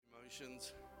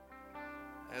generations,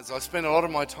 as I spent a lot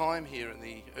of my time here in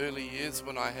the early years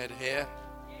when I had hair.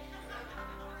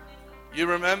 You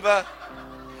remember?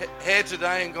 Hair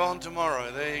today and gone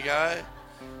tomorrow. There you go.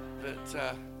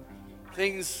 But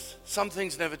some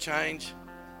things never change.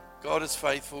 God is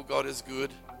faithful. God is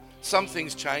good. Some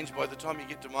things change. By the time you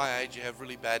get to my age, you have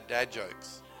really bad dad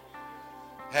jokes.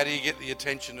 How do you get the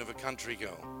attention of a country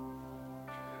girl?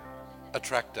 A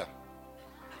tractor.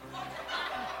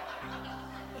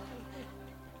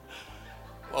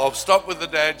 Well, I'll stop with the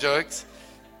dad jokes.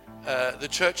 The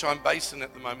church I'm based in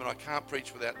at the moment, I can't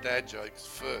preach without dad jokes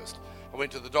first. I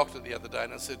went to the doctor the other day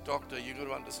and I said, "Doctor, you've got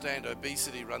to understand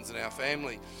obesity runs in our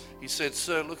family." He said,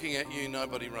 "Sir, looking at you,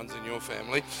 nobody runs in your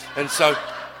family." And so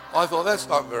I thought, that's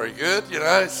not very good, you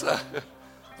know. So,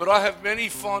 but I have many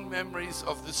fond memories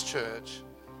of this church,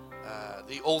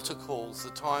 the altar calls,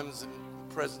 the times in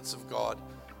the presence of God,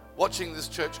 watching this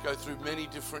church go through many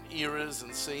different eras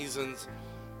and seasons,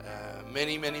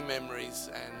 many memories.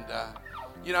 And,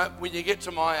 you know, when you get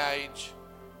to my age,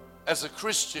 as a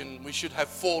Christian, we should have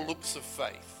 4 looks of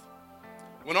faith.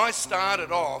 When I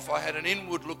started off, I had an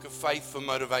inward look of faith for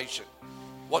motivation.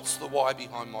 What's the why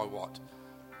behind my what?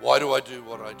 Why do I do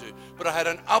what I do? But I had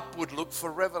an upward look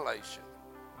for revelation,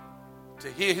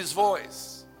 to hear his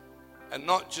voice and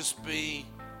not just be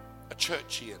a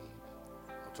churchian.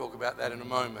 I'll talk about that in a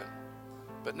moment.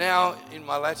 But now, in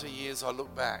my latter years, I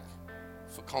look back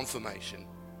for confirmation.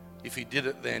 If he did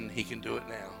it then, he can do it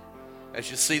now. As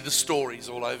you see the stories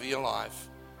all over your life.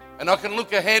 And I can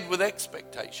look ahead with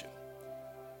expectation.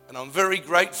 And I'm very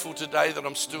grateful today that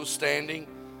I'm still standing.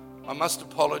 I must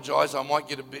apologize, I might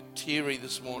get a bit teary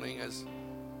this morning, as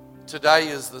today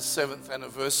is the 7th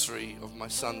anniversary of my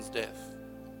son's death.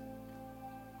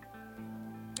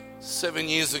 7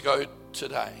 years ago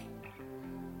today,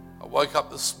 I woke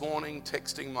up this morning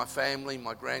texting my family,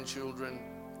 my grandchildren,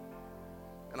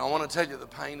 and I want to tell you the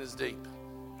pain is deep.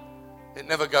 It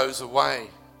never goes away.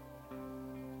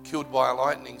 Killed by a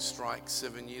lightning strike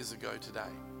 7 years ago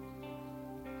today.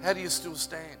 How do you still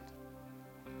stand?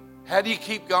 How do you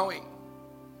keep going?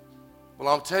 Well,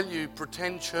 I'll tell you,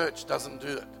 pretend church doesn't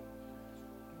do it.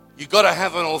 You've got to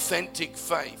have an authentic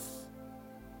faith.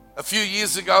 A few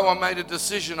years ago, I made a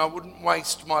decision I wouldn't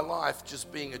waste my life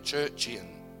just being a churchian.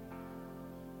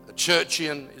 A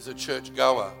churchian is a church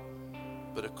goer,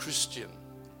 but a Christian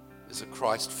is a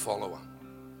Christ follower.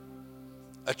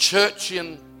 A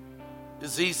churchian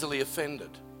is easily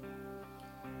offended,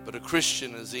 but a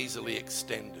Christian is easily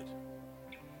extended.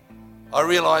 I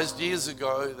realized years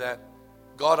ago that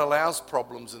God allows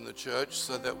problems in the church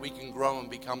so that we can grow and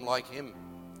become like him.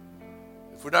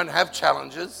 If we don't have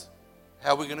challenges,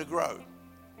 how are we going to grow?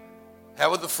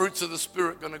 How are the fruits of the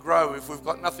Spirit going to grow if we've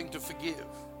got nothing to forgive?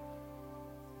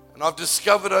 And I've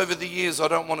discovered over the years I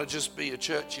don't want to just be a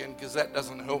churchian, because that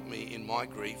doesn't help me in my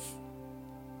grief.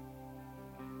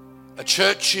 A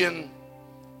churchian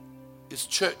is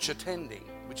church attending,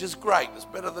 which is great, it's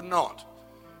better than not.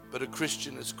 But a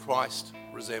Christian is Christ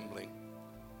resembling.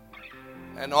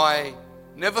 And I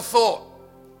never thought,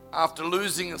 after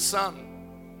losing a son,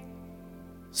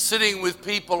 sitting with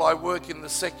people, I work in the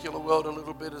secular world a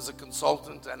little bit as a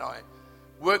consultant, and I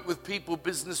work with people,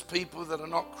 business people that are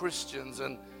not Christians,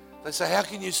 and they say, "How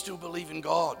can you still believe in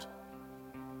God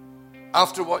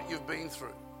after what you've been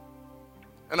through?"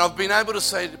 And I've been able to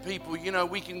say to people, you know,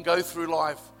 we can go through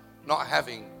life not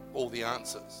having all the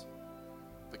answers.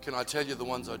 But can I tell you the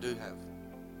ones I do have?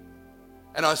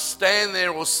 And I stand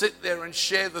there or sit there and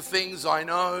share the things I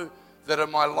know that are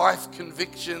my life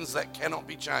convictions that cannot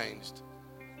be changed.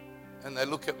 And they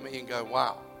look at me and go,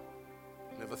 "Wow,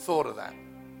 never thought of that."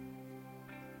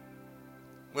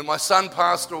 When my son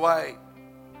passed away,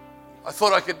 I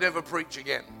thought I could never preach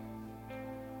again.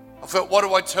 I felt, what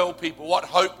do I tell people? What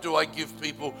hope do I give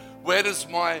people? Where does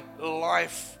my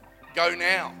life go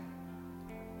now?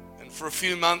 And for a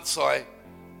few months, I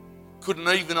couldn't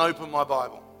even open my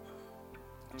Bible.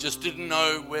 Just didn't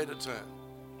know where to turn.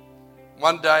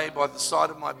 One day, by the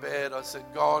side of my bed, I said,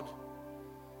 "God,"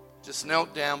 just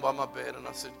knelt down by my bed and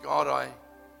I said, "God,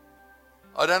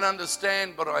 I don't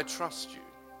understand, but I trust you."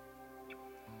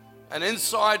 And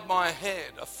inside my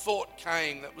head, a thought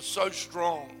came that was so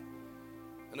strong.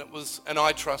 And it was, "And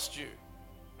I trust you."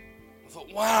 I thought,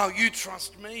 wow, you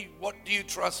trust me. What do you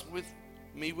trust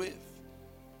me with?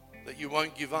 That you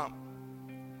won't give up.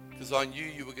 Because I knew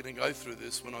you were going to go through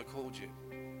this when I called you.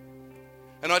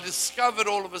 And I discovered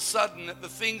all of a sudden that the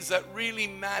things that really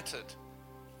mattered,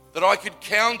 that I could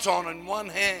count on in one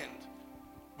hand,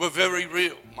 were very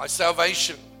real. My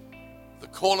salvation, the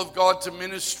call of God to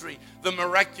ministry, the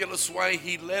miraculous way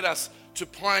he led us to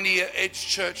Pioneer Edge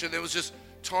Church. And there was just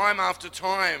time after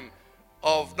time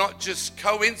of not just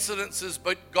coincidences,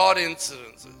 but God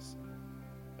incidences.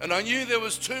 And I knew there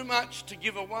was too much to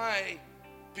give away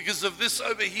because of this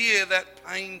over here that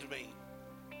pained me.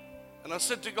 And I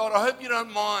said to God, I hope you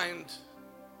don't mind.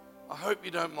 I hope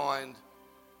you don't mind.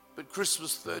 But Chris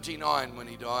was 39 when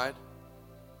he died.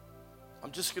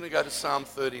 I'm just going to go to Psalm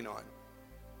 39.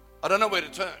 I don't know where to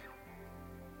turn.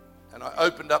 And I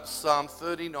opened up Psalm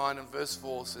 39 and verse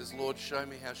 4 says, Lord, show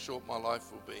me how short my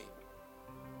life will be.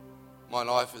 My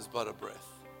life is but a breath.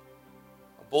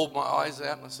 I bawled my eyes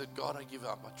out and I said, God, I give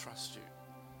up. I trust you.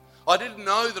 I didn't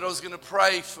know that I was going to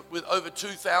pray with over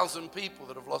 2,000 people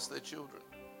that have lost their children.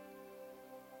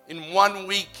 In one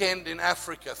weekend in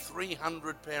Africa,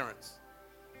 300 parents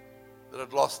that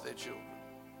had lost their children.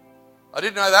 I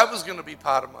didn't know that was going to be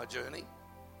part of my journey.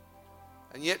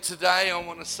 And yet today I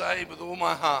want to say with all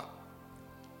my heart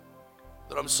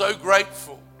that I'm so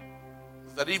grateful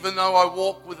that even though I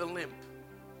walk with a limp,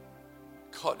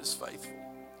 God is faithful.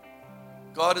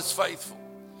 God is faithful.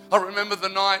 I remember the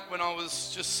night when I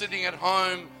was just sitting at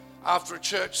home after a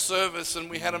church service and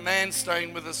we had a man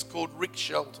staying with us called Rick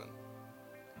Shelton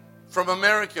from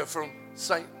America, from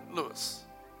St. Louis,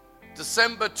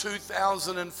 December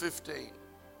 2015.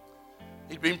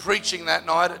 He'd been preaching that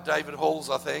night at David Hall's,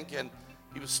 I think, and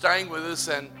he was staying with us,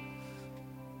 and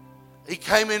he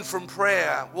came in from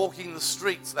prayer, walking the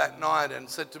streets that night, and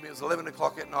said to me, it was 11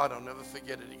 o'clock at night, I'll never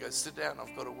forget it. He goes, sit down,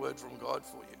 I've got a word from God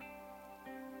for you.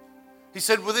 He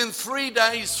said, within 3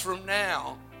 days from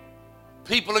now,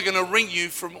 people are going to ring you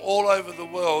from all over the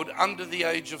world under the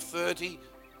age of 30,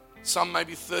 some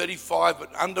maybe 35,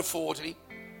 but under 40,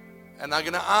 and they're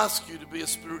going to ask you to be a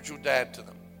spiritual dad to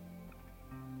them.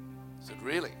 I said,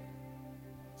 really?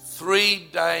 3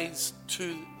 days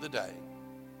to the day,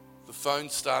 the phone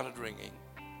started ringing.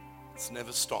 It's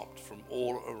never stopped from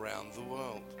all around the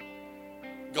world.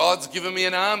 God's given me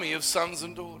an army of sons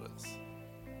and daughters.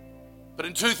 But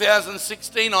in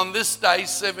 2016, on this day,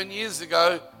 7 years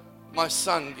ago, my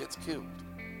son gets killed.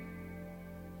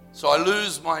 So I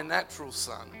lose my natural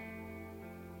son.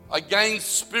 I gain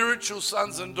spiritual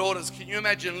sons and daughters. Can you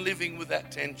imagine living with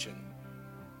that tension?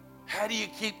 How do you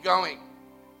keep going?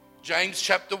 James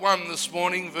chapter 1 this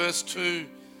morning, verse 2.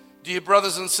 Dear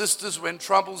brothers and sisters, when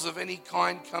troubles of any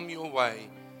kind come your way,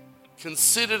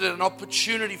 consider it an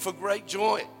opportunity for great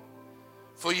joy.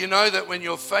 For you know that when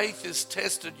your faith is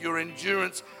tested, your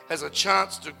endurance has a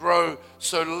chance to grow.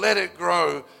 So let it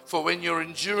grow. For when your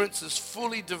endurance is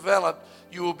fully developed,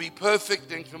 you will be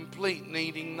perfect and complete,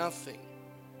 needing nothing.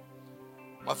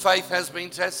 My faith has been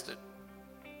tested.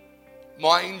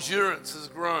 My endurance has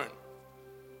grown.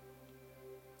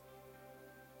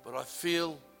 But I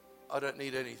feel I don't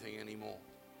need anything anymore.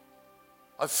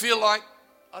 I feel like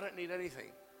I don't need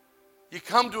anything. You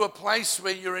come to a place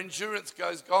where your endurance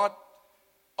goes, God,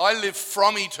 I live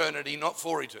from eternity, not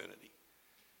for eternity.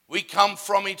 We come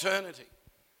from eternity.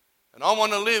 And I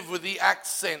want to live with the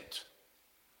accent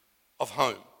of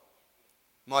home.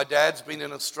 My dad's been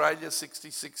in Australia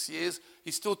 66 years.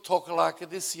 He still talks like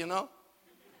this, you know.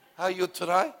 How are you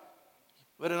today?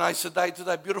 Very nice day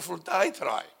today, beautiful day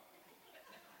today.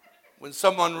 When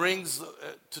someone rings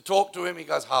to talk to him, he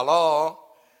goes, hello.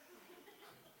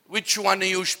 Which one do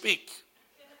you speak?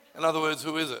 In other words,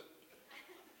 who is it?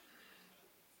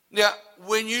 Now,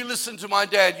 when you listen to my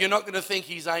dad, you're not going to think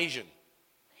he's Asian.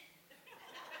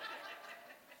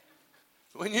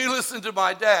 When you listen to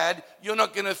my dad, you're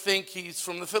not going to think he's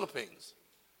from the Philippines.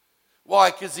 Why?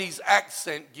 Because his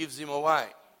accent gives him away.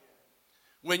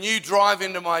 When you drive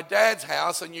into my dad's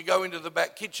house and you go into the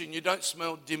back kitchen, you don't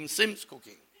smell dim sims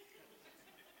cooking.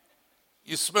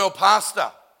 You smell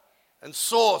pasta and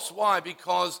sauce. Why?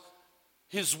 Because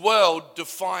his world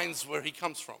defines where he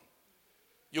comes from.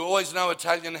 You always know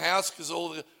Italian house because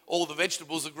all the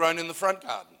vegetables are grown in the front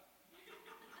garden.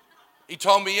 He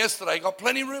told me yesterday, got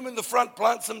plenty of room in the front,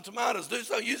 plant some tomatoes, do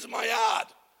so, use my yard.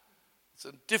 It's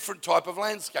a different type of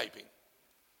landscaping.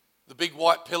 The big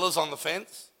white pillars on the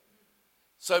fence.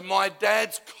 So my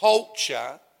dad's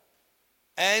culture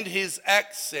and his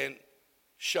accent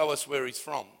show us where he's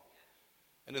from.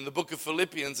 And in the book of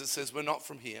Philippians, it says we're not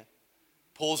from here.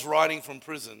 Paul's writing from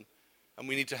prison, and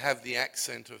we need to have the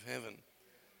accent of heaven.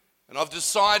 And I've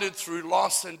decided through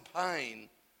loss and pain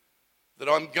that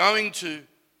I'm going to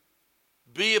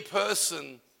be a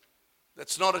person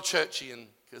that's not a churchian,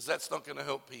 because that's not going to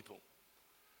help people.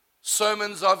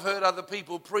 Sermons I've heard other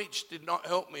people preach did not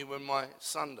help me when my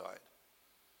son died.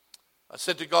 I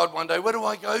said to God one day, where do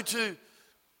I go to?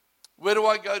 Where do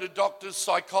I go to doctors,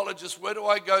 psychologists? Where do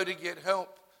I go to get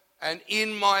help? And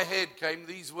in my head came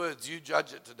these words, you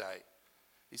judge it today.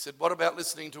 He said, what about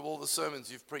listening to all the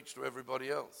sermons you've preached to everybody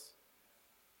else?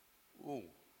 school.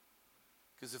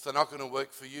 Because if they're not going to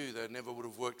work for you, they never would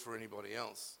have worked for anybody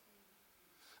else.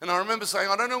 And I remember saying,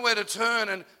 I don't know where to turn.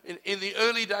 And in the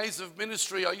early days of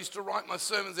ministry, I used to write my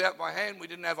sermons out by hand. We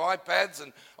didn't have iPads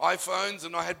and iPhones,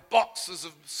 and I had boxes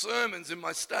of sermons in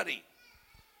my study.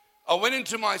 I went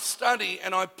into my study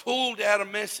and I pulled out a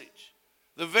message.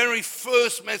 The very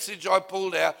first message I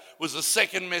pulled out was the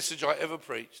second message I ever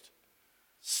preached.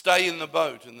 Stay in the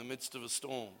boat in the midst of a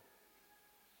storm.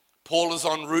 Paul is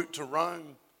en route to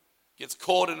Rome, gets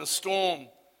caught in a storm,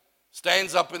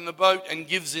 stands up in the boat and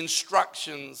gives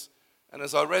instructions. And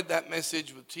as I read that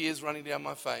message with tears running down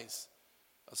my face,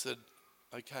 I said,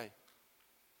 okay,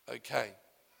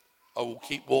 I will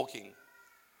keep walking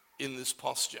in this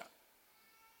posture.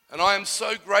 And I am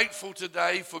so grateful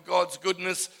today for God's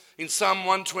goodness. In Psalm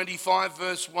 125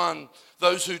 verse 1,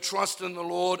 those who trust in the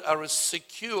Lord are as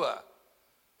secure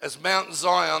as Mount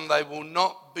Zion. They will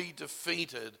not be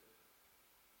defeated,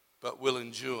 but will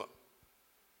endure.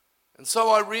 And so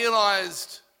I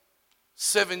realized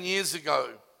 7 years ago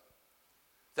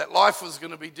that life was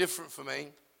going to be different for me.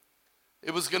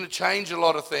 It was going to change a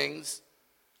lot of things,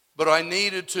 but I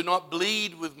needed to not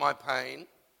bleed with my pain.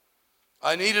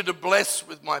 I needed to bless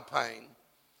with my pain.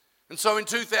 And so in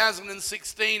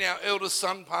 2016, our eldest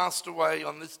son passed away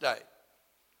on this day.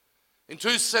 In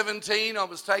 2017, I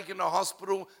was taken to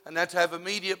hospital and had to have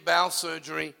immediate bowel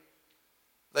surgery.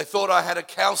 They thought I had a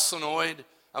calcinoid,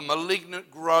 a malignant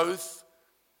growth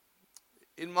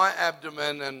in my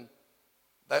abdomen, and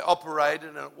they operated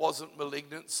and it wasn't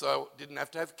malignant, so didn't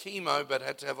have to have chemo, but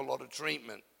had to have a lot of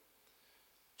treatment.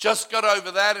 Just got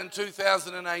over that in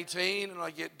 2018, and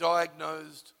I get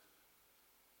diagnosed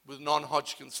with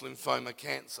non-Hodgkin's lymphoma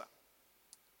cancer.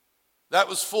 That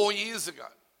was 4 years ago.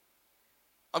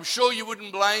 I'm sure you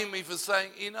wouldn't blame me for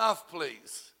saying, enough,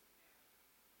 please.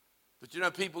 But you know,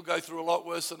 people go through a lot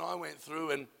worse than I went through,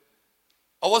 and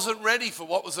I wasn't ready for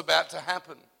what was about to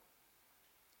happen.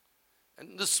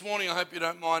 And this morning, I hope you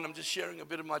don't mind, I'm just sharing a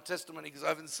bit of my testimony because I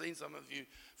haven't seen some of you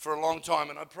for a long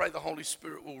time. And I pray the Holy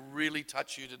Spirit will really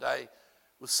touch you today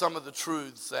with some of the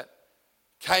truths that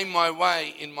came my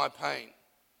way in my pain.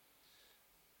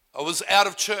 I was out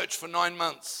of church for 9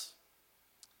 months.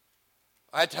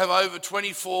 I had to have over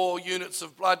 24 units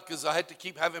of blood because I had to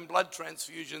keep having blood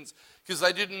transfusions because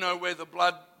they didn't know where the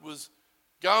blood was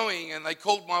going. And they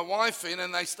called my wife in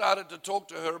and they started to talk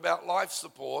to her about life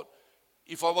support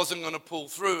if I wasn't going to pull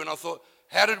through. And I thought,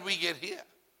 how did we get here?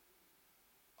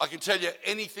 I can tell you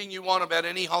anything you want about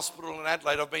any hospital in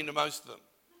Adelaide. I've been to most of them.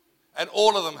 And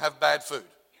all of them have bad food.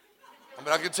 I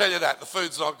mean, I can tell you that. The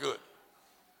food's not good.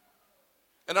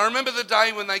 And I remember the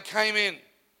day when they came in,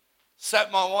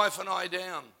 sat my wife and I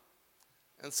down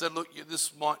and said, look,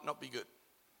 this might not be good.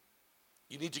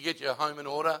 You need to get your home in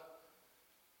order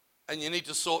and you need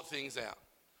to sort things out.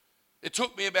 It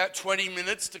took me about 20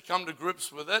 minutes to come to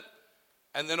grips with it.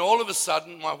 And then all of a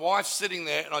sudden, my wife's sitting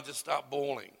there and I just start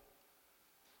bawling.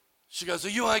 She goes, are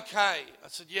you okay? I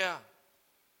said, yeah.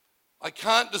 I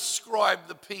can't describe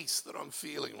the peace that I'm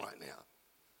feeling right now.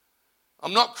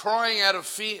 I'm not crying out of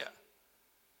fear.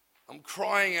 I'm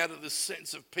crying out of this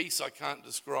sense of peace I can't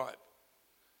describe.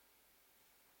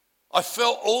 I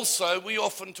felt also, we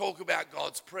often talk about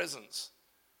God's presence.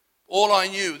 All I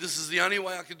knew, this is the only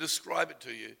way I can describe it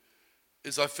to you,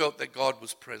 is I felt that God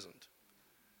was present.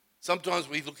 Sometimes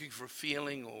we're looking for a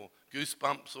feeling or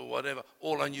goosebumps or whatever.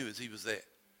 All I knew is he was there.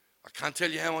 I can't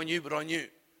tell you how I knew, but I knew.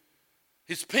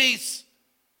 His peace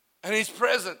and his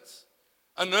presence.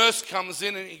 A nurse comes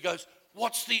in and he goes,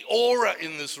 what's the aura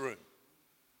in this room?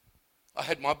 I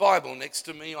had my Bible next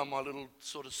to me on my little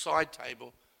sort of side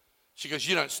table. She goes,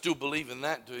 you don't still believe in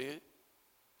that, do you?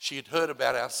 She had heard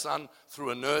about our son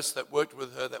through a nurse that worked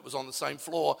with her that was on the same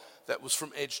floor that was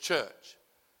from Edge Church.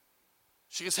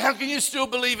 She goes, how can you still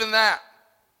believe in that?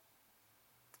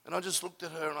 And I just looked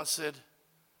at her and I said,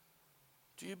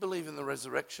 do you believe in the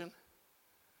resurrection?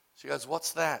 She goes,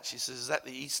 what's that? She says, is that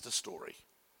the Easter story?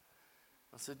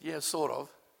 I said, yeah, sort of.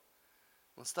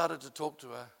 I started to talk to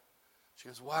her. She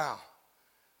goes, wow.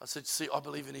 I said, see, I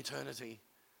believe in eternity.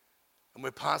 And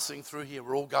we're passing through here.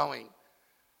 We're all going.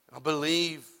 And I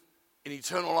believe in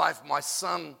eternal life. My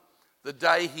son, the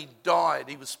day he died,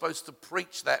 he was supposed to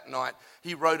preach that night.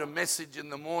 He wrote a message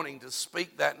in the morning to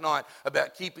speak that night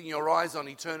about keeping your eyes on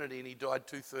eternity, and he died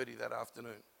 2:30 that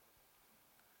afternoon.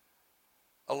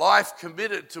 A life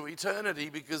committed to eternity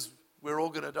because we're all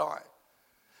going to die.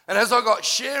 And as I got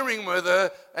sharing with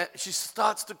her, she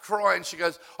starts to cry and she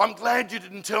goes, I'm glad you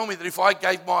didn't tell me that if I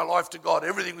gave my life to God,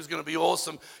 everything was going to be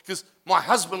awesome, because my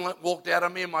husband walked out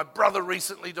on me and my brother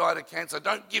recently died of cancer.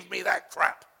 Don't give me that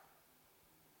crap.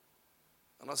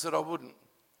 And I said, I wouldn't,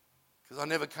 Because I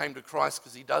never came to Christ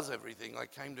because he does everything. I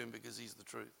came to him because he's the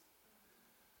truth.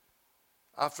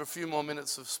 After a few more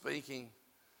minutes of speaking,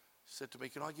 she said to me,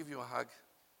 "Can I give you a hug?"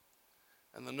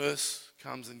 And the nurse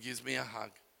comes and gives me a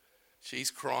hug.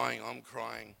 She's crying, I'm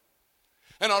crying.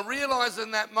 And I realized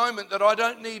in that moment that I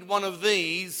don't need one of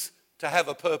these to have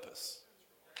a purpose.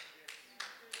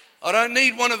 I don't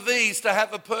need one of these to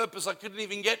have a purpose. I couldn't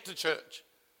even get to church.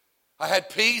 I had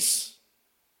peace.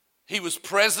 He was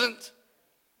present.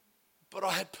 But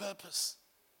I had purpose.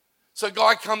 So a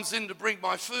guy comes in to bring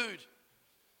my food.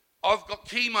 I've got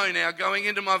chemo now going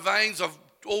into my veins. I've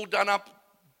all done up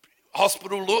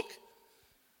hospital look.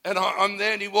 And I'm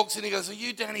there and he walks in. He goes, "Are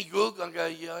you Danny Goog?" I go,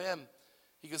 "Yeah, I am."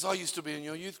 He goes, "I used to be in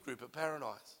your youth group at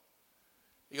Paradise."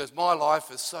 He goes, "My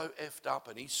life is so effed up."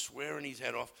 And he's swearing his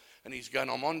head off. And he's going,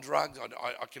 "I'm on drugs.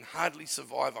 I can hardly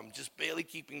survive. I'm just barely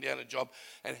keeping down a job.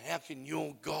 And how can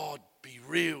your God be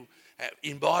real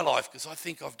in my life? Because I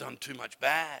think I've done too much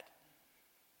bad."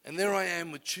 And there I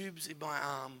am with tubes in my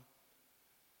arm,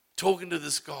 talking to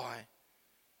this guy,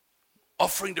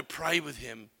 offering to pray with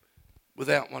him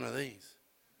without one of these,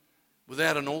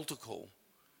 without an altar call.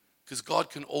 Because God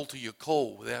can alter your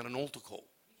call without an altar call.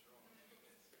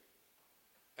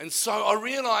 And so I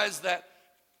realized that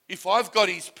if I've got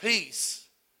his peace,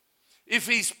 if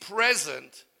he's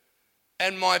present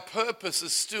and my purpose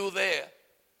is still there,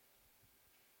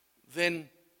 then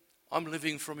I'm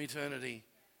living from eternity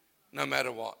no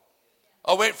matter what.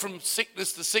 I went from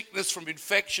sickness to sickness, from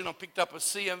infection. I picked up a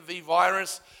CMV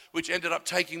virus, which ended up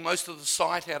taking most of the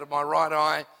sight out of my right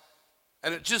eye.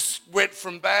 And it just went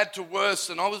from bad to worse,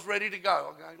 and I was ready to go.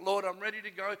 I'm going, "Lord, I'm ready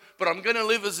to go, but I'm going to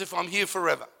live as if I'm here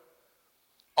forever."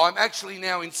 I'm actually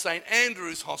now in St.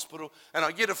 Andrew's Hospital, and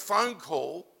I get a phone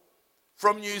call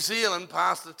from New Zealand,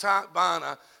 Pastor Tak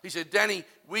Bana. He said, "Danny,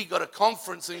 we got a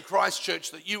conference in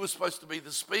Christchurch that you were supposed to be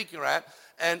the speaker at,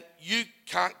 and you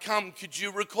can't come. Could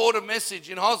you record a message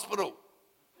in hospital?"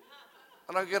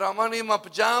 And I get, "I'm only in my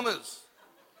pajamas."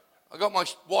 I got my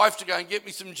wife to go and get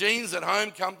me some jeans at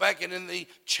home, come back, and in the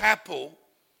chapel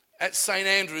at St.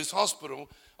 Andrew's Hospital,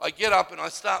 I get up and I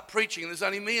start preaching. There's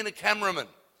only me and a cameraman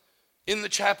in the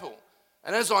chapel.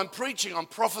 And as I'm preaching, I'm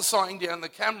prophesying down the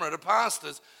camera to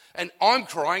pastors, and I'm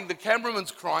crying, the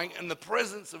cameraman's crying, and the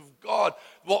presence of God,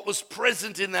 what was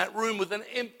present in that room with an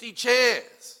empty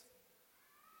chairs.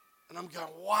 And I'm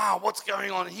going, "Wow, what's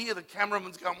going on here?" The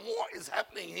cameraman's going, "What is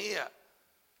happening here?"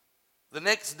 The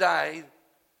next day,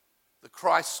 the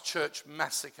Christchurch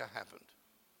massacre happened.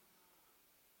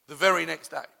 The very next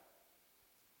day.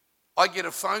 I get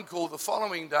a phone call the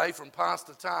following day from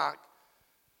Pastor Tak.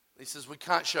 He says, "We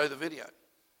can't show the video.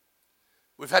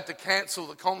 We've had to cancel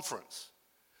the conference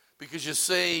because, you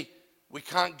see, we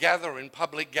can't gather in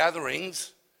public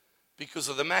gatherings because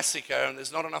of the massacre, and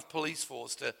there's not enough police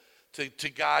force to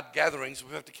guard gatherings.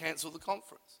 We have to cancel the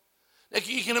conference." Now,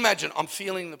 you can imagine, I'm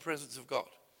feeling the presence of God.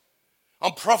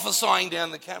 I'm prophesying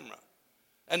down the camera.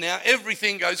 And now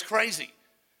everything goes crazy.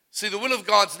 See, the will of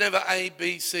God's never A,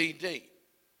 B, C, D.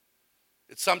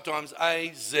 It's sometimes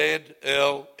A, Z,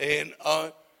 L, N,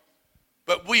 O.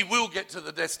 But we will get to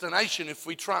the destination if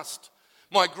we trust.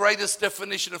 My greatest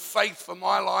definition of faith for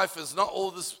my life is not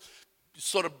all this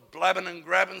sort of blabbing and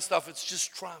grabbing stuff. It's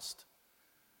just trust.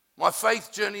 My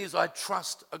faith journey is I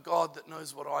trust a God that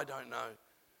knows what I don't know.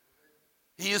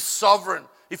 He is sovereign.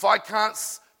 If I can't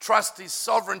trust his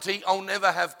sovereignty, I'll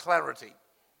never have clarity.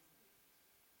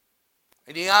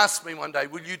 And he asked me one day,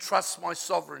 "Will you trust my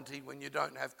sovereignty when you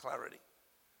don't have clarity?"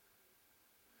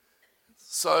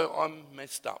 So I'm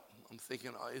messed up. I'm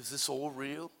thinking, is this all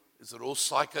real? Is it all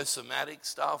psychosomatic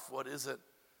stuff? What is it?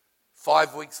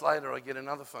 5 weeks later, I get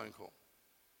another phone call.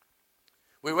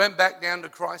 We went back down to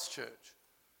Christchurch,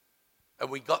 and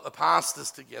we got the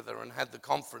pastors together and had the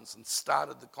conference and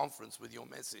started the conference with your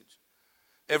message.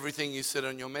 Everything you said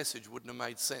on your message wouldn't have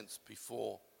made sense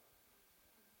before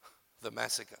the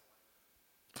massacre.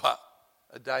 But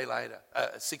a day later,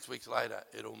 6 weeks later,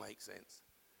 it all makes sense.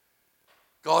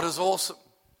 God is awesome.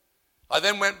 I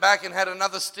then went back and had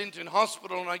another stint in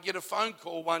hospital, and I get a phone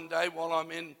call one day while I'm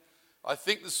in, I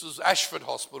think this was Ashford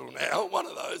Hospital now, one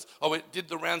of those. I did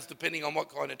the rounds depending on what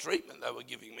kind of treatment they were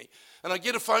giving me. And I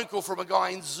get a phone call from a guy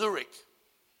in Zurich.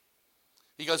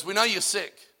 He goes, "We know you're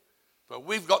sick, but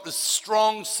we've got this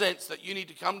strong sense that you need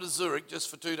to come to Zurich just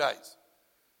for 2 days.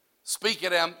 Speak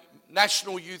at our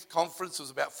national youth conference." It was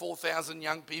about 4,000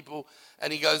 young people.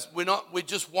 And he goes, we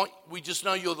just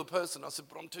know you're the person. I said,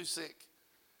 "But I'm too sick."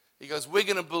 He goes, "We're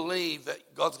going to believe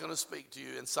that God's going to speak to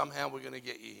you, and somehow we're going to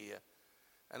get you here."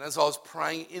 And as I was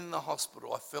praying in the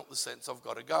hospital, I felt the sense I've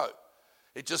got to go.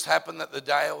 It just happened that the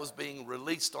day I was being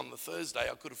released on the Thursday,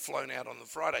 I could have flown out on the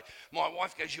Friday. My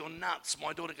wife goes, "You're nuts."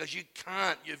 My daughter goes, "You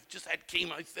can't. You've just had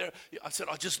chemotherapy." I said,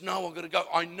 "I just know I've got to go.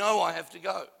 I know I have to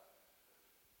go."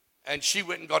 And she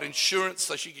went and got insurance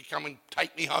so she could come and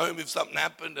take me home if something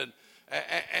happened.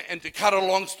 And to cut a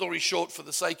long story short, for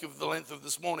the sake of the length of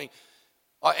this morning,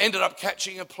 I ended up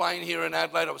catching a plane here in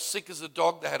Adelaide. I was sick as a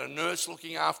dog. They had a nurse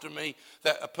looking after me,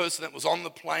 a person that was on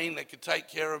the plane that could take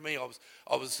care of me.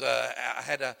 I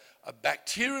had a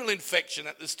bacterial infection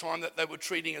at this time that they were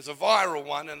treating as a viral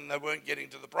one, and they weren't getting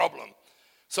to the problem.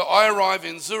 So I arrive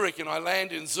in Zurich, and I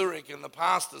land in Zurich, and the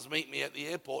pastors meet me at the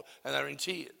airport, and they're in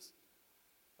tears.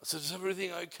 I said, "Is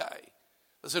everything okay?"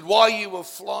 They said, "While you were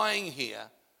flying here,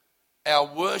 our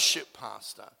worship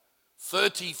pastor,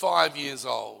 35 years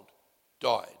old,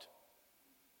 died.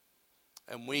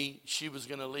 And she was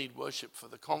going to lead worship for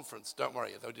the conference." Don't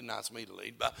worry, they didn't ask me to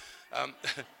lead, but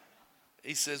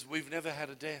he says, "We've never had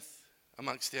a death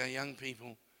amongst our young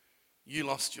people. You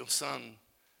lost your son.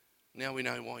 Now we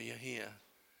know why you're here.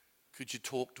 Could you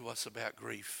talk to us about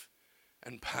grief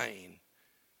and pain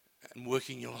and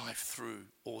working your life through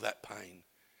all that pain?"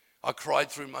 I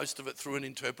cried through most of it through an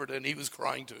interpreter, and he was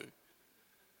crying too.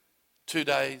 2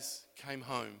 days, came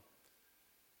home,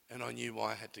 and I knew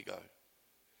why I had to go.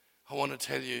 I want to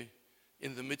tell you,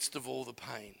 in the midst of all the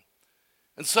pain.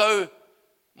 And so,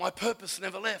 my purpose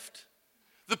never left.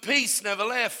 The peace never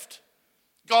left.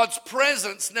 God's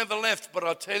presence never left. But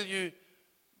I'll tell you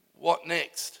what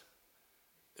next.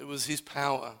 It was His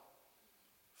power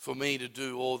for me to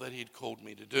do all that He'd called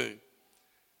me to do.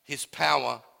 His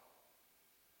power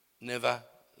never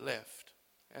left.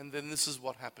 And then this is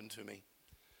what happened to me.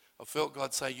 I felt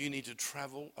God say, "You need to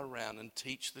travel around and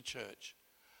teach the church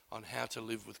on how to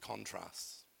live with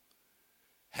contrasts."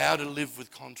 How to live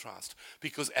with contrast.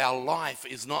 Because our life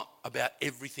is not about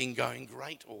everything going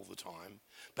great all the time,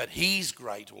 but He's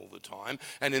great all the time.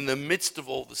 And in the midst of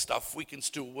all the stuff, we can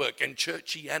still work. And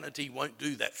churchianity won't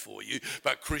do that for you,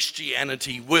 but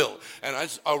Christianity will. And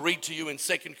as I'll read to you in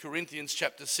 2 Corinthians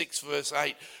chapter 6, verse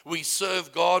 8, "We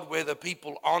serve God whether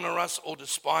people honor us or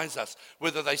despise us,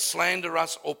 whether they slander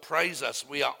us or praise us.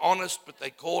 We are honest, but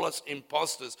they call us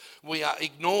impostors. We are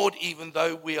ignored even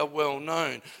though we are well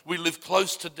known. We live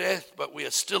close to death, but we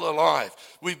are still alive.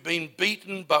 We've been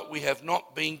beaten, but we have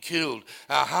not been killed.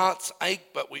 Our hearts ache,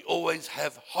 but we always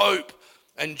have hope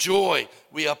and joy.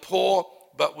 We are poor,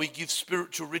 but we give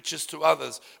spiritual riches to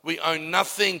others. We own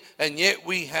nothing, and yet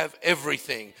we have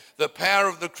everything." The power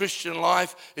of the Christian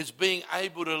life is being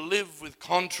able to live with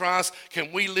contrast.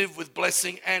 Can we live with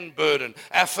blessing and burden,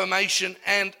 affirmation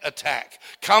and attack,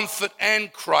 comfort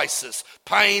and crisis,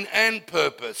 pain and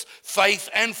purpose, faith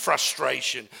and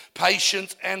frustration,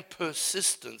 patience and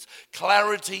persistence,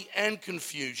 clarity and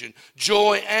confusion,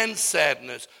 joy and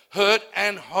sadness, hurt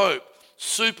and hope,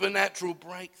 supernatural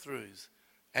breakthroughs,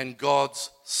 and God's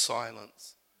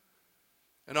silence?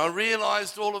 And I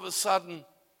realized all of a sudden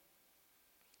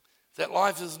that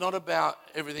life is not about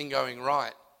everything going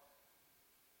right.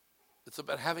 It's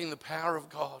about having the power of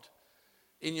God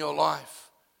in your life.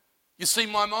 You see,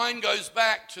 my mind goes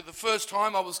back to the first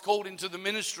time I was called into the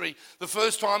ministry. The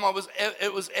first time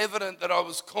it was evident that I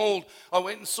was called. I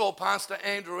went and saw Pastor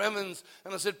Andrew Evans,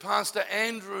 and I said, "Pastor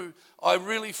Andrew, I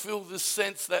really feel this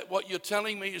sense that what you're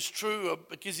telling me is true,"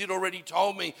 because he'd already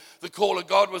told me the call of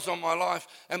God was on my life.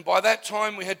 And by that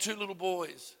time, we had 2 little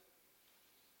boys.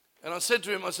 And I said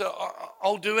to him,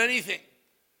 I'll do anything.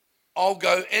 I'll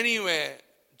go anywhere,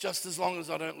 just as long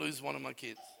as I don't lose one of my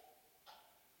kids."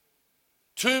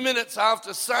 2 minutes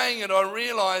after saying it, I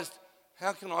realized,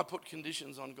 how can I put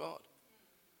conditions on God?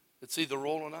 It's either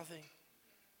all or nothing.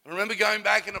 I remember going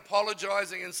back and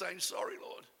apologizing and saying, "Sorry,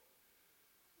 Lord.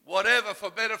 Whatever,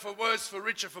 for better, for worse, for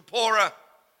richer, for poorer,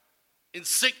 in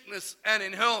sickness and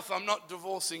in health, I'm not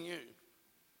divorcing you.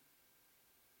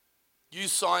 You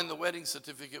signed the wedding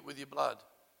certificate with your blood.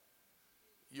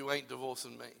 You ain't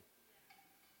divorcing me."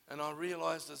 And I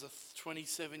realized as a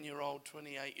 27-year-old,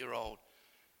 28-year-old,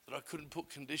 that I couldn't put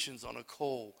conditions on a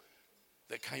call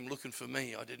that came looking for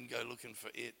me. I didn't go looking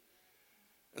for it.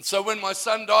 And so when my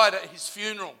son died at his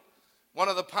funeral, one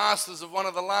of the pastors of one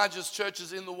of the largest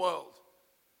churches in the world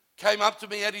came up to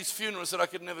me at his funeral and said, "I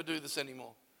could never do this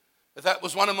anymore. If that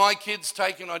was one of my kids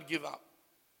taken, I'd give up."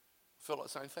 I felt like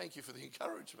saying, "Thank you for the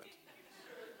encouragement."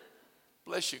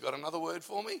 Bless you. Got another word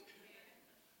for me?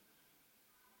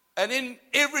 And in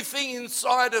everything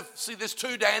inside of, see, there's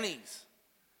 2 Dannys.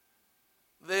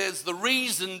 There's the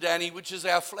reason Danny, which is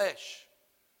our flesh.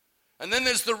 And then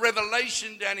there's the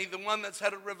revelation Danny, the one that's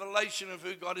had a revelation of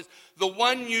who God is. The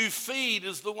one you feed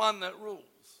is the one that rules.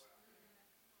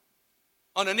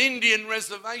 On an Indian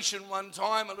reservation one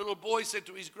time, a little boy said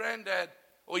to his granddad,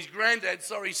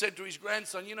 said to his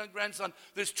grandson, you know, grandson,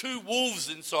 there's two wolves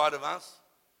inside of us,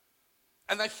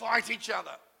 and they fight each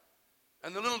other.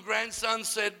 And the little grandson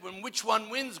said, well, which one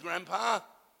wins, Grandpa?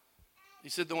 He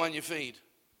said, the one you feed.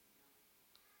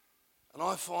 And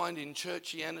I find in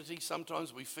churchianity,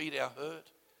 sometimes we feed our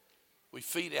hurt, we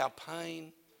feed our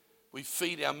pain, we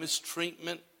feed our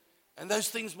mistreatment, and those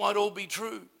things might all be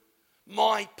true.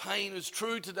 My pain is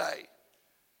true today.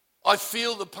 I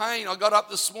feel the pain. I got up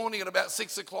this morning at about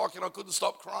 6 o'clock and I couldn't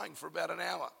stop crying for about an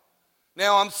hour.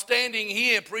 Now I'm standing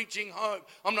here preaching hope.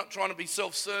 I'm not trying to be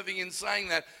self-serving in saying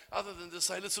that, other than to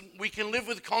say, listen, we can live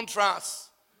with contrasts.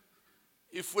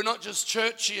 If we're not just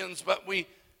churchians, but we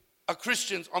are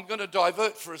Christians. I'm going to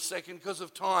divert for a second because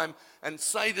of time and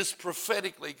say this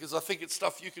prophetically, because I think it's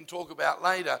stuff you can talk about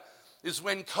later, is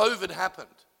when COVID happened,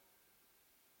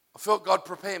 I felt God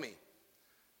prepare me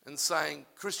and saying,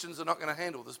 Christians are not going to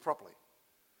handle this properly.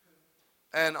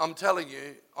 And I'm telling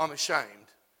you, I'm ashamed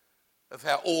of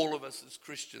how all of us as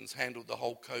Christians handled the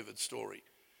whole COVID story.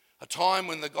 A time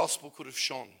when the gospel could have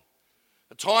shone.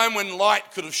 A time when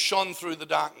light could have shone through the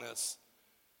darkness.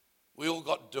 We all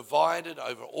got divided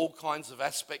over all kinds of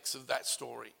aspects of that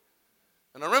story.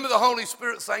 And I remember the Holy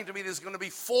Spirit saying to me, there's going to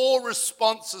be 4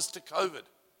 responses to COVID.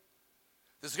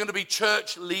 There's going to be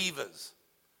church leavers.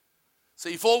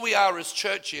 See, if all we are as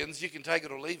churchians, you can take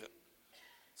it or leave it.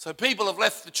 So people have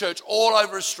left the church all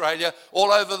over Australia,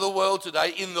 all over the world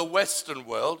today, in the Western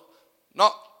world,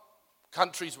 not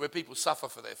countries where people suffer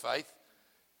for their faith.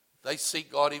 They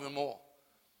seek God even more.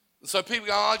 And so people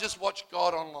go, I just watch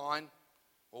God online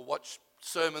or watch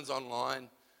sermons online.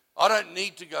 I don't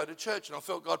need to go to church. And I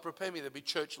felt God prepare me, there'll be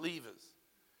church leavers.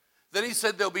 Then he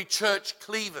said there'll be church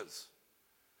cleavers.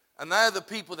 And they're the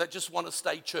people that just want to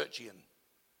stay churchian.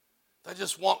 They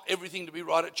just want everything to be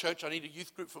right at church. I need a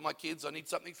youth group for my kids. I need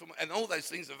something for and all those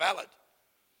things are valid.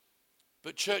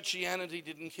 But churchianity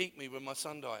didn't keep me when my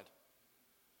son died.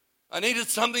 I needed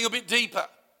something a bit deeper.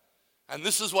 And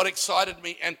this is what excited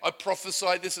me. And I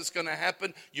prophesied this is going to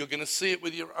happen. You're going to see it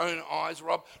with your own eyes,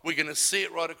 Rob. We're going to see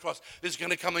it right across. There's going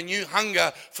to come a new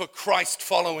hunger for Christ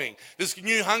following. There's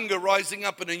new hunger rising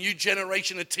up in a new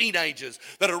generation of teenagers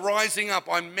that are rising up.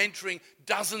 I'm mentoring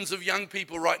dozens of young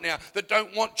people right now that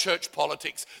don't want church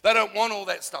politics. They don't want all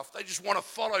that stuff. They just want to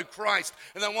follow Christ,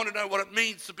 and they want to know what it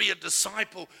means to be a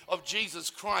disciple of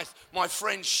Jesus Christ. My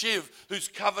friend Shiv, who's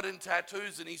covered in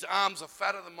tattoos and his arms are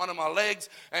fatter than one of my legs,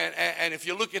 and if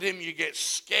you look at him, you get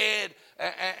scared.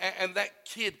 And that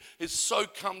kid is so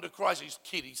come to Christ.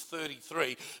 He's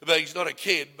 33, but he's not a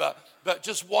kid. But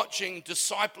just watching,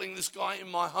 discipling this guy in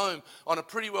my home on a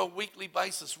pretty well weekly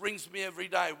basis, rings me every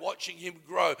day, watching him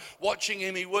grow, watching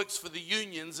him. He works for the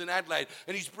unions in Adelaide,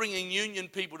 and he's bringing union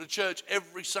people to church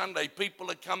every Sunday. People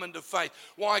are coming to faith.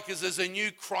 Why? Because there's a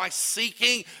new Christ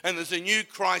seeking and there's a new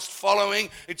Christ following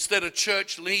instead of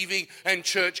church leaving and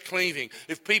church cleaving.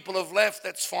 If people have left,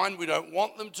 that's fine. We don't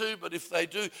want them to, but if they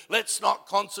do, let's not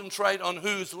concentrate on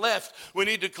who's left. We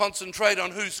need to concentrate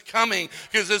on who's coming,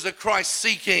 because there's a Christ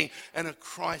seeking and a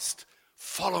Christ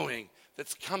following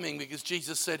that's coming, because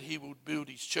Jesus said he would build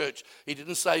his church. He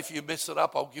didn't say if you mess it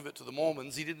up, I'll give it to the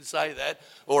Mormons. He didn't say that,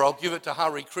 or I'll give it to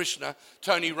Hare Krishna.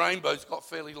 Tony Rainbow's got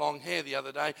fairly long hair the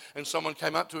other day, and someone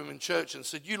came up to him in church and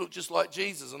said, you look just like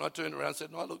Jesus. And I turned around and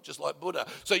said, no, I look just like Buddha.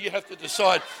 So you have to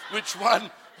decide which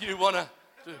one you want to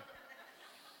do.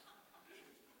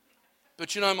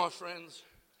 But you know, my friends,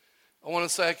 I want to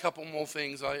say a couple more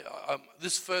things.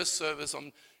 This first service,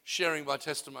 I'm sharing my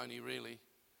testimony, really.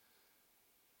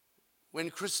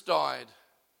 When Chris died,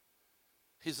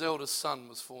 his eldest son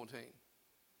was 14.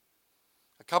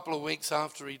 A couple of weeks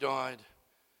after he died,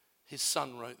 his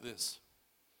son wrote this.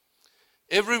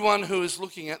 Everyone who is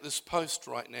looking at this post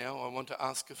right now, I want to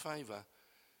ask a favor.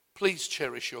 Please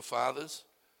cherish your fathers,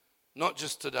 not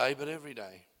just today, but every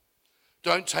day.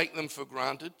 Don't take them for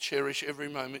granted. Cherish every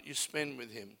moment you spend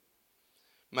with him.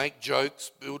 Make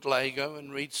jokes, build Lego,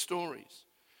 and read stories.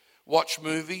 Watch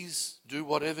movies, do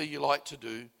whatever you like to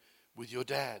do with your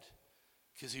dad,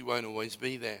 because he won't always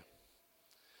be there.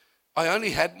 I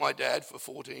only had my dad for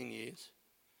 14 years.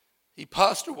 He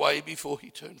passed away before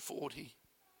he turned 40,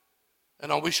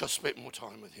 and I wish I spent more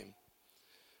time with him.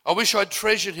 I wish I'd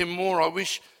treasured him more. I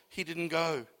wish he didn't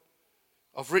go.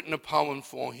 I've written a poem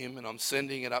for him, and I'm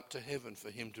sending it up to heaven for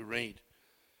him to read.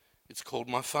 It's called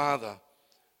My Father,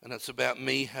 and it's about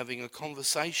me having a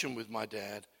conversation with my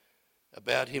dad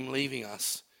about him leaving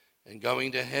us and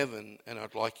going to heaven, and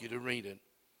I'd like you to read it.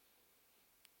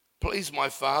 Please, my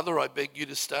father, I beg you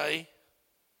to stay.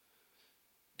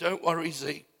 Don't worry,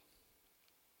 Zeke.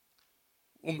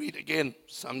 We'll meet again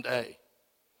someday.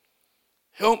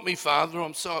 Help me, Father,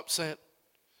 I'm so upset.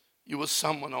 You were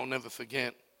someone I'll never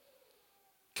forget.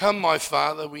 Come, my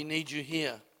Father, we need you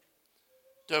here.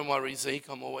 Don't worry, Zeke,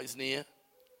 I'm always near.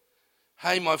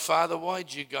 Hey, my Father,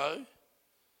 why'd you go?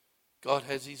 God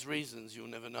has his reasons, you'll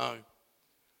never know.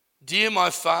 Dear my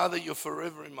Father, you're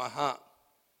forever in my heart.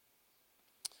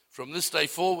 From this day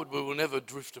forward, we will never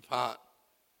drift apart.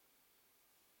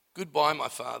 Goodbye, my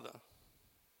Father.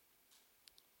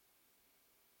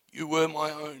 You were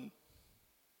my own.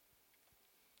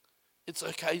 It's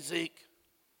okay, Zeke.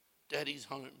 Daddy's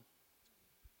home.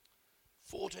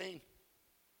 14.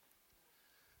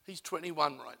 He's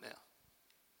 21 right now.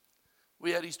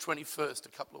 We had his 21st a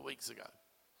couple of weeks ago.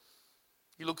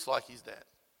 He looks like his dad.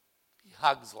 He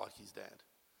hugs like his dad.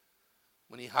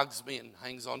 When he hugs me and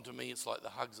hangs on to me, it's like the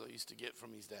hugs I used to get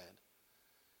from his dad.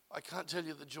 I can't tell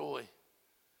you the joy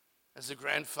as a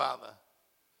grandfather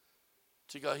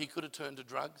to go, he could have turned to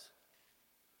drugs.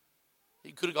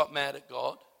 He could have got mad at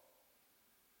God.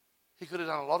 He could have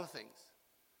done a lot of things,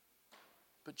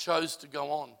 but chose to go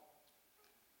on.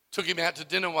 Took him out to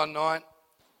dinner one night,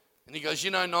 and he goes,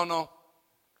 Nono,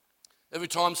 every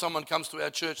time someone comes to our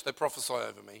church, they prophesy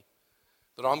over me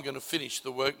that I'm going to finish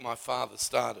the work my father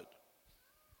started.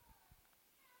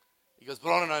 He goes,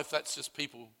 but I don't know if that's just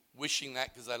people wishing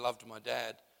that because they loved my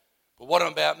dad. But what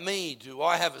about me? Do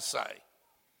I have a say?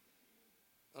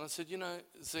 And I said,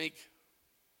 Zeke,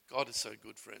 God is so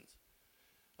good, friends.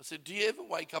 I said, do you ever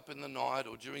wake up in the night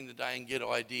or during the day and get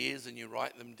ideas and you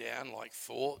write them down like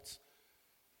thoughts?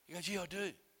 He goes, yeah, I do.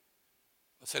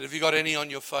 I said, have you got any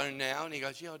on your phone now? And he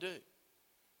goes, yeah, I do.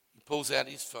 He pulls out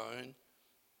his phone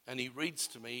and he reads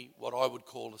to me what I would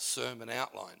call a sermon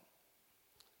outline.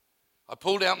 I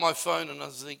pulled out my phone and I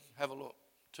was like, have a look.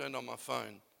 Turned on my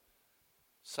phone.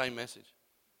 Same message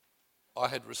I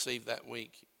had received that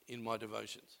week in my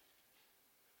devotions.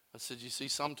 I said, you see,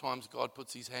 sometimes God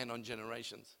puts his hand on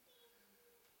generations.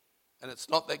 And it's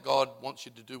not that God wants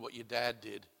you to do what your dad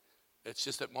did. It's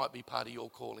just it might be part of your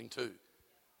calling too.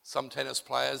 Some tennis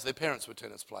players, their parents were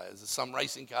tennis players. There's some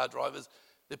racing car drivers,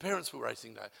 their parents were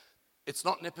racing cars. It's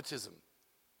not nepotism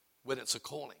when it's a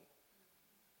calling.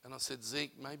 And I said,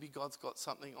 Zeke, maybe God's got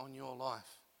something on your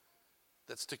life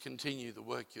that's to continue the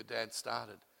work your dad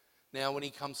started. Now when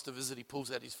he comes to visit, he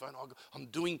pulls out his phone. I'm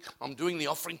doing the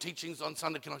offering teachings on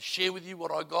Sunday. Can I share with you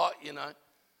what I got,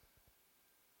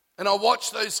 And I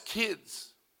watch those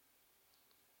kids.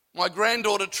 My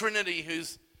granddaughter Trinity,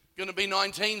 who's going to be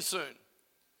 19 soon,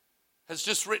 has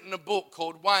just written a book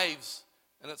called Waves,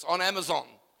 and it's on Amazon.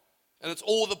 And it's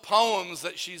all the poems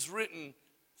that she's written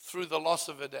through the loss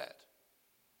of her dad.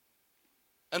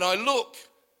 And I look,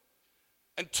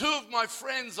 and two of my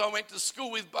friends I went to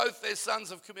school with, both their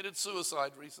sons have committed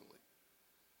suicide recently.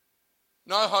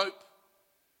 No hope,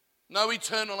 no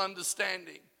eternal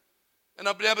understanding. And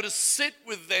I've been able to sit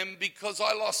with them because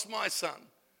I lost my son.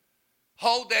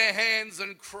 Hold their hands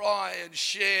and cry and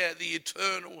share the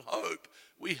eternal hope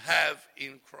we have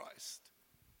in Christ.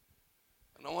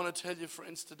 And I want to tell you,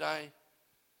 friends, today,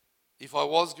 if I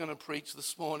was going to preach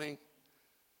this morning,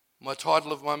 my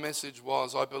title of my message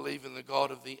was, I believe in the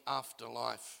God of the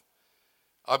afterlife.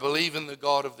 I believe in the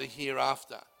God of the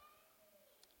hereafter.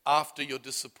 After your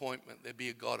disappointment, there'll be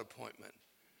a God appointment.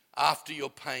 After your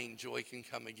pain, joy can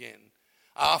come again.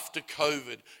 After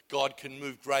COVID, God can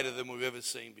move greater than we've ever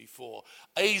seen before.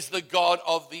 He's the God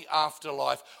of the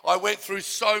afterlife. I went through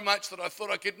so much that I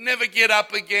thought I could never get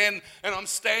up again, and I'm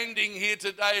standing here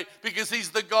today because he's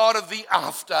the God of the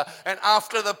after. And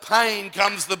after the pain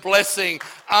comes the blessing.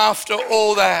 After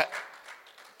all that,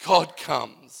 God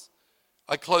comes.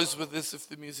 I close with this, if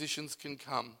the musicians can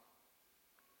come.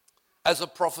 As a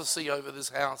prophecy over this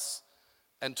house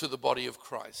and to the body of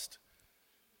Christ,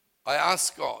 I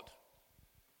ask God,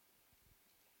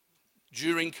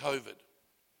 during COVID,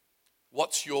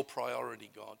 what's your priority,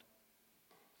 God?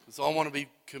 Because I want to be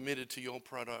committed to your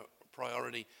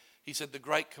priority. He said the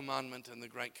great commandment and the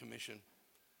great commission.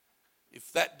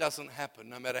 If that doesn't happen,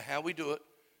 no matter how we do it,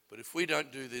 but if we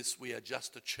don't do this, we are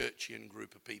just a churchian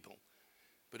group of people.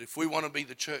 But if we want to be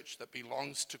the church that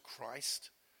belongs to Christ,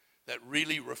 that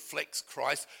really reflects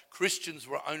Christ, Christians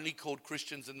were only called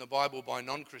Christians in the Bible by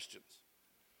non-Christians.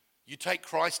 You take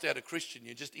Christ out of Christian,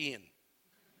 you're just Ian.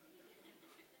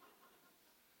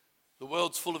 The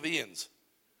world's full of Ians.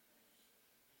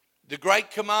 The great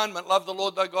commandment, love the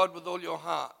Lord thy God with all your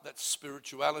heart. That's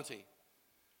spirituality.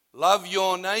 Love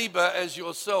your neighbor as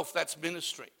yourself. That's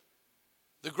ministry.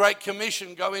 The great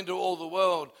commission, go into all the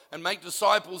world and make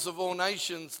disciples of all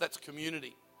nations. That's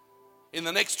community. In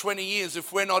the next 20 years,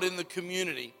 if we're not in the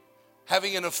community,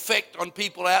 having an effect on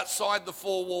people outside the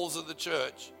four walls of the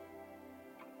church,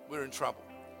 we're in trouble.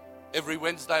 Every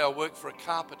Wednesday I work for a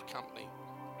carpet company.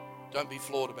 Don't be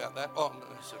flawed about that. Oh, no,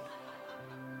 sorry.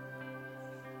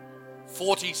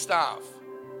 40 staff.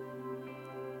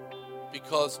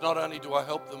 Because not only do I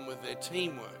help them with their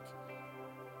teamwork,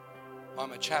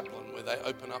 I'm a chaplain where they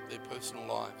open up their personal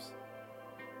lives.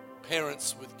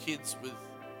 Parents with kids with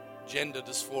gender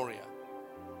dysphoria.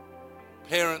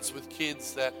 Parents with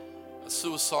kids that are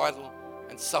suicidal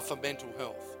and suffer mental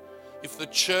health. If the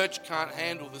church can't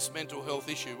handle this mental health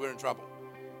issue, we're in trouble.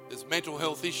 There's mental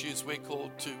health issues we're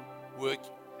called to work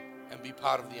and be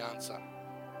part of the answer.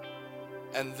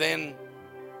 And then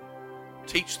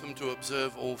teach them to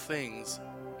observe all things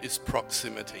is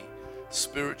proximity.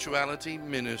 Spirituality,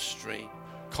 ministry,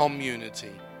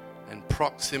 community, and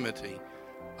proximity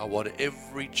are what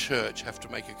every church have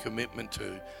to make a commitment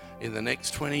to in the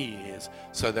next 20 years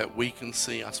so that we can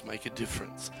see us make a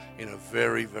difference in a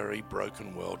very, very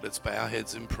broken world. Let's bow our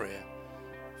heads in prayer.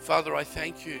 Father, I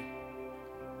thank you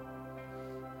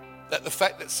that the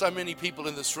fact that so many people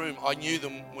in this room, I knew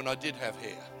them when I did have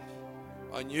hair.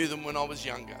 I knew them when I was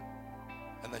younger,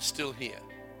 and they're still here.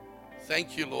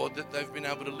 Thank you, Lord, that they've been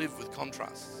able to live with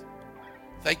contrasts.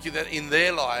 Thank you that in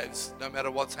their lives, no matter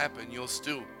what's happened, you're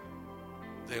still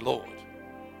their Lord.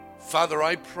 Father,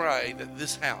 I pray that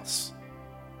this house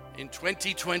in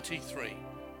 2023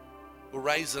 will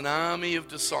raise an army of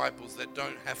disciples that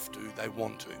don't have to, they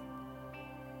want to.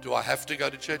 Do I have to go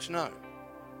to church? No.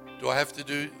 Do I have to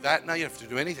do that? No, you don't have to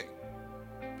do anything.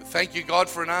 But thank you, God,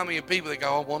 for an army of people that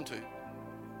go, I want to.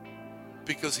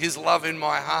 Because his love in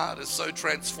my heart has so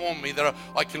transformed me that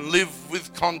I can live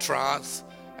with contrasts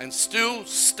and still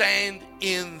stand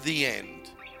in the end.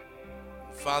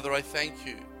 Father, I thank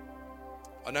you.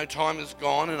 I know time is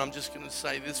gone, and I'm just going to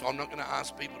say this. I'm not going to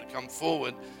ask people to come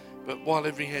forward, but while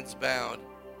every head's bowed,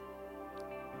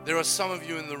 there are some of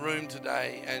you in the room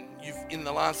today, and you've, in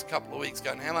the last couple of weeks,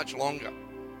 gone, how much longer?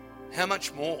 How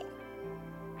much more?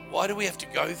 Why do we have to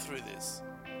go through this?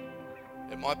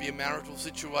 It might be a marital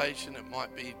situation. It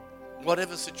might be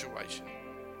whatever situation.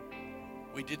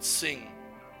 We did sing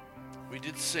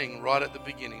right at the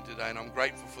beginning today, and I'm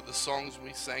grateful for the songs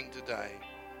we sang today.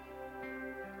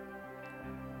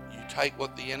 You take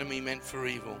what the enemy meant for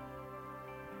evil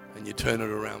and you turn it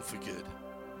around for good.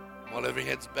 While every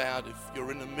head's bowed, if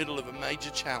you're in the middle of a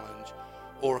major challenge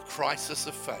or a crisis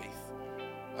of faith,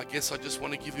 I guess I just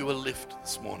want to give you a lift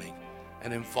this morning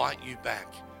and invite you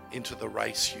back into the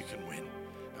race you can win.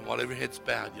 And while every head's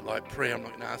bowed, you like prayer, I'm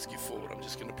not going to ask you forward. I'm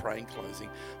just going to pray in closing.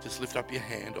 Just lift up your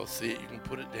hand. I'll see it. You can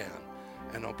put it down.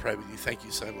 And I'll pray with you. Thank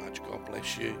you so much. God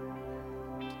bless you.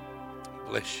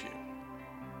 Bless you.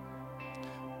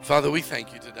 Father, we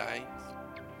thank you today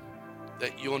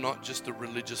that you're not just a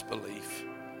religious belief,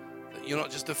 that you're not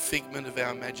just a figment of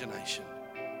our imagination.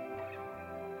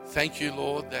 Thank you,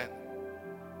 Lord, that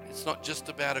it's not just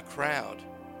about a crowd.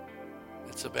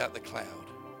 It's about the cloud.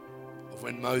 Of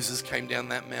when Moses came down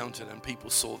that mountain and people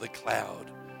saw the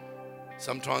cloud.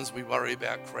 Sometimes we worry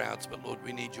about crowds, but Lord,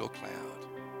 we need your cloud.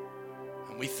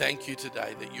 And we thank you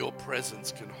today that your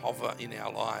presence can hover in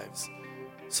our lives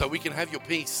so we can have your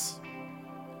peace.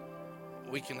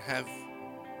 We can have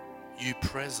you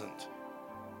present.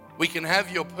 We can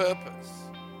have your purpose,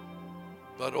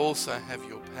 but also have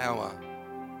your power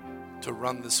to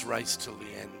run this race till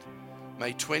the end.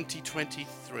 May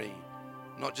 2023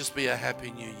 not just be a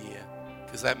happy new year,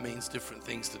 because that means different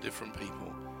things to different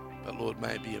people, but Lord,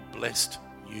 may it be a blessed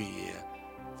new year,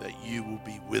 that you will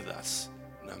be with us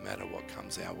no matter what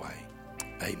comes our way.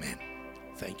 Amen.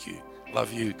 Thank you.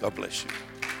 Love you. God bless you.